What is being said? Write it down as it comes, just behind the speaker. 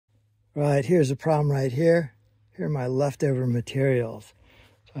Right, here's the problem right here. Here are my leftover materials.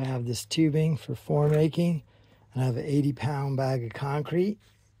 So I have this tubing for floor making, and I have an 80-pound bag of concrete.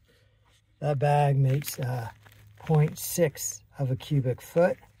 That bag makes 0.6 of a cubic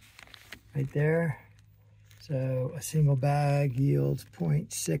foot right there. So a single bag yields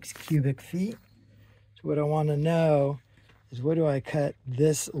 0.6 cubic feet. So what I want to know is, where do I cut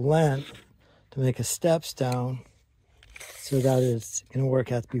this length to make a step stone so that it's going to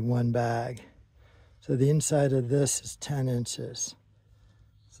work out to be one bag. So the inside of this is 10 inches.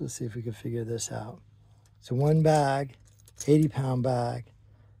 So let's see if we can figure this out. So one bag, 80-pound bag,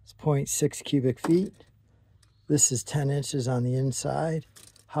 is 0.6 cubic feet. This is 10 inches on the inside.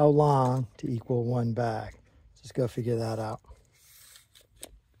 How long to equal one bag? Let's go figure that out.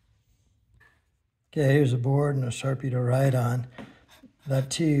 Okay, here's a board and a Sharpie to write on. That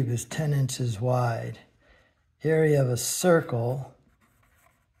tube is 10 inches wide. Area of a circle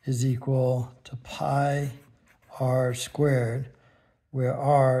is equal to pi r squared, where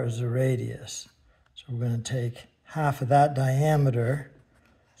r is the radius. So we're going to take half of that diameter,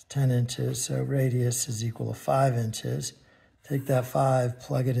 it's 10 inches, so radius is equal to 5 inches. Take that 5,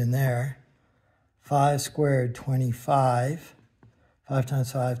 plug it in there. 5 squared, 25. 5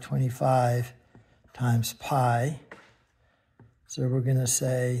 times 5, 25 times pi. So we're going to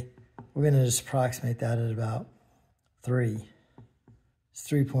say, we're going to just approximate that at about 3. It's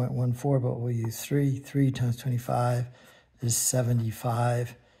 3.14, but we'll use 3. 3 times 25 is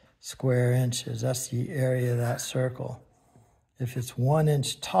 75 square inches. That's the area of that circle. If it's 1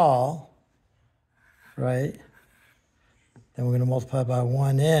 inch tall, right, then we're going to multiply by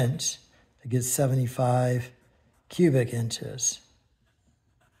 1 inch to get 75 cubic inches.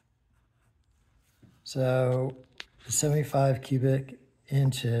 So 75 cubic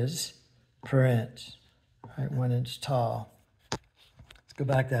inches per inch, right, 1 inch tall. Let's go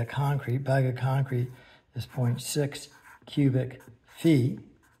back to that concrete. Bag of concrete is 0.6 cubic feet.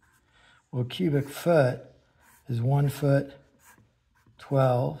 Well, cubic foot is 1 foot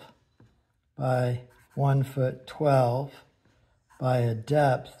 12 by 1 foot 12 by a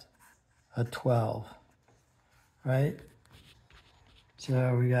depth of 12, right?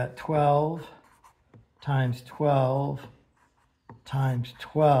 So we got 12 times 12 times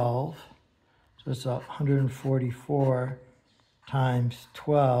 12, so it's 144 times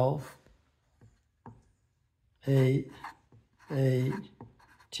 12, 8, 8,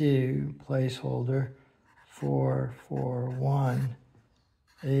 2, placeholder, 4, 4, 1,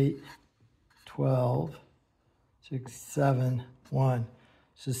 8, 12, 6, 7, 1.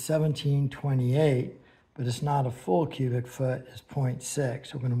 So 1728, but it's not a full cubic foot, it's 0.6.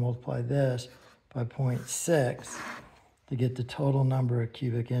 So we're going to multiply this by 0.6 to get the total number of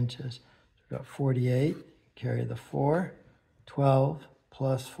cubic inches. So we've got 48, carry the 4, 12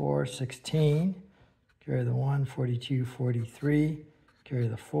 plus 4, 16, carry the 1, 42, 43, carry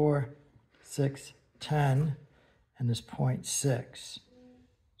the 4, 6, 10, and this 0.6.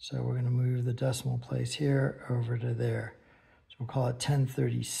 So we're going to move the decimal place here over to there. So we'll call it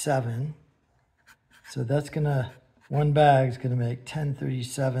 1037. So that's going to, one bag is going to make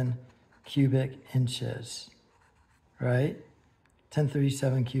 1037 cubic inches, right?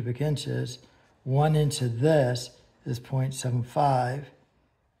 1037 cubic inches. 1 inch of this is 0.75.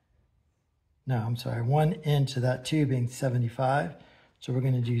 No, I'm sorry, 1 inch of that tubing, 75. So we're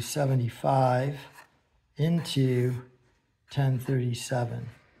going to do 75 into 1037.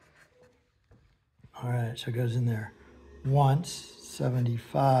 All right, so it goes in there once,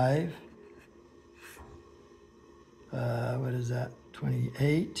 75. What is that?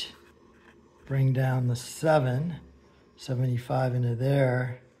 28. Bring down the 7. 75 into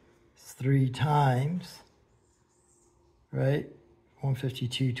there. 3 times. Right?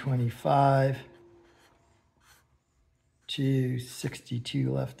 152.25.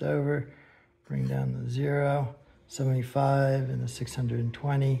 262 left over. Bring down the 0. 75 and the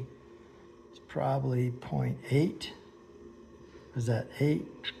 620. It's probably 0.8. Was that 8?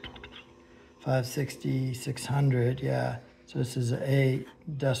 560, 600, yeah. So this is an 8,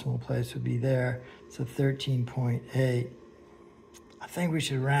 decimal place would be there. So 13.8. I think we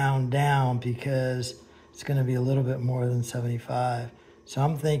should round down because it's going to be a little bit more than 75. So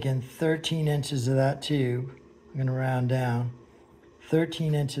I'm thinking 13 inches of that tube, I'm going to round down.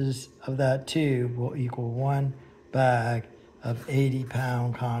 13 inches of that tube will equal one bag of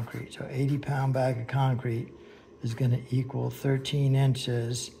 80-pound concrete. So 80-pound bag of concrete is going to equal 13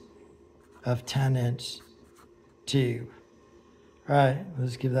 inches of 10-inch tube. All right,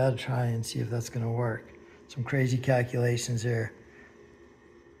 let's give that a try and see if that's going to work. Some crazy calculations here.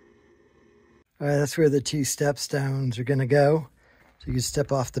 All right, that's where the 2 step stones are going to go. So you can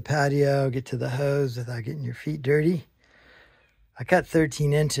step off the patio, get to the hose without getting your feet dirty. I cut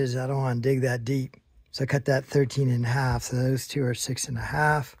 13 inches. I don't want to dig that deep. So I cut that 13 and a half. So those two are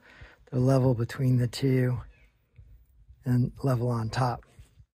 6.5. They're level between the two and level on top.